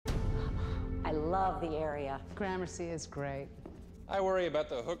I love the area. Gramercy is great. I worry about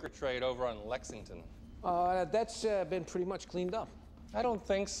the hooker trade over on Lexington. That's been pretty much cleaned up. I don't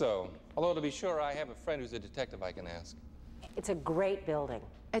think so. Although, to be sure, I have a friend who's a detective I can ask. It's a great building.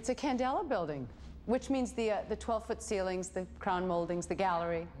 It's a Candela building, which means the 12-foot ceilings, the crown moldings, the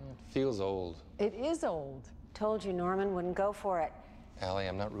gallery. It feels old. It is old. Told you Norman wouldn't go for it. Allie,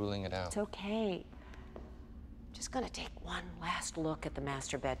 I'm not ruling it out. It's okay. Just gonna take one last look at the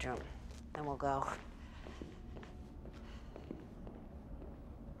master bedroom, then we'll go.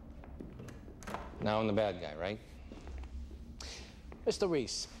 Now I'm the bad guy, right? Mr.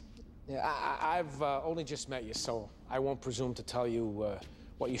 Reese, yeah, I've only just met you, so I won't presume to tell you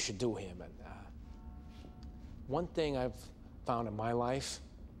what you should do here, but one thing I've found in my life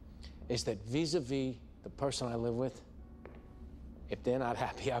is that vis-a-vis the person I live with, if they're not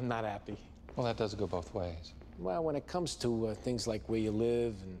happy, I'm not happy. Well, that does go both ways. Well, when it comes to things like where you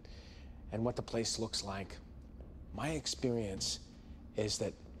live and what the place looks like, my experience is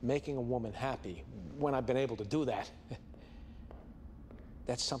that making a woman happy, when I've been able to do that,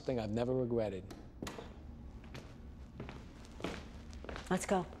 that's something I've never regretted. Let's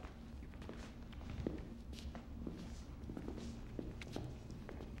go.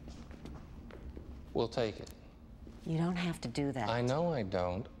 We'll take it. You don't have to do that. I know I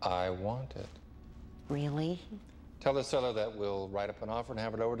don't. I want it. Really? Tell the seller that we'll write up an offer and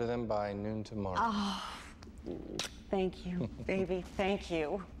have it over to them by noon tomorrow. Oh, thank you, baby. Thank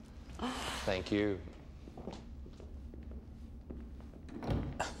you. Thank you.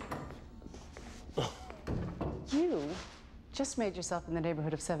 You just made yourself in the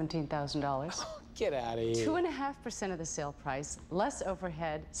neighborhood of $17,000. Get out of here. 2.5% of the sale price, less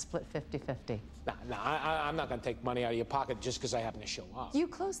overhead, split 50-50. Nah, I'm not gonna take money out of your pocket just because I happen to show up. You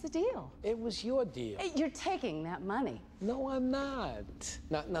closed the deal. It was your deal. Hey, you're taking that money. No, I'm not.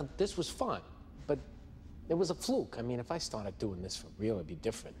 Now, this was fun, but it was a fluke. I mean, if I started doing this for real, it'd be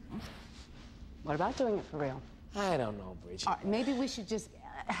different. What about doing it for real? I don't know, Bridget. All right, maybe we should just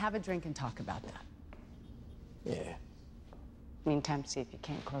have a drink and talk about that. Yeah. Meantime, see if you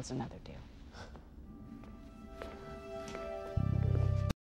can't close another deal.